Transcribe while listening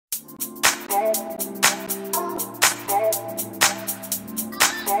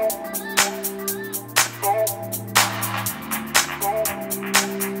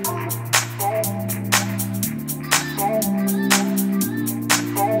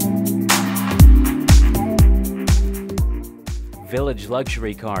Village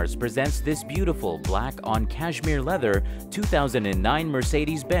Luxury Cars presents this beautiful black on cashmere leather 2009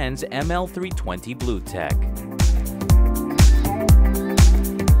 Mercedes-Benz ML320 BlueTEC.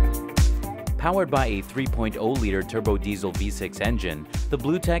 Powered by a 3.0-liter turbo diesel V6 engine, the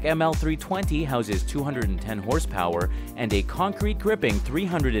BlueTEC ML320 houses 210 horsepower and a concrete gripping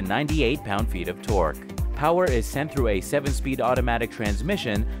 398 pound-feet of torque. Power is sent through a 7-speed automatic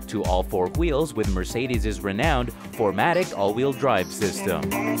transmission to all 4 wheels with Mercedes' renowned 4MATIC all-wheel drive system.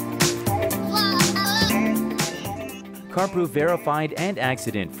 CarProof verified and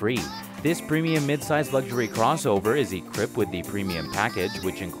accident-free. This premium midsize luxury crossover is equipped with the premium package,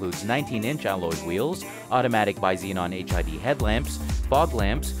 which includes 19-inch alloy wheels, automatic Bi-Xenon HID headlamps, fog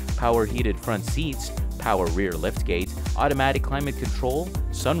lamps, power heated front seats, power rear liftgate, automatic climate control,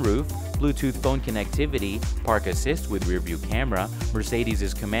 sunroof, Bluetooth phone connectivity, park assist with rear-view camera,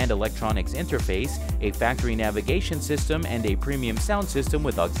 Mercedes' command electronics interface, a factory navigation system, and a premium sound system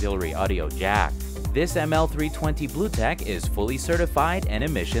with auxiliary audio jack. This ML320 BlueTEC is fully certified and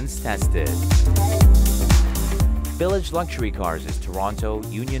emissions tested. Village Luxury Cars is Toronto,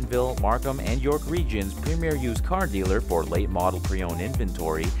 Unionville, Markham, and York Region's premier used car dealer for late model pre-owned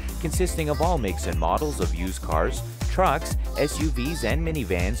inventory, consisting of all makes and models of used cars, trucks, SUVs, and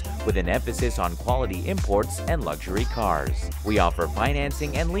minivans, with an emphasis on quality imports and luxury cars. We offer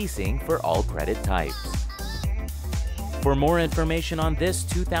financing and leasing for all credit types. For more information on this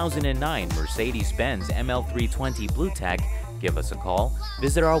 2009 Mercedes-Benz ML320 BlueTEC, give us a call,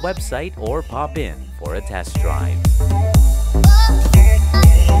 visit our website, or pop in for a test drive.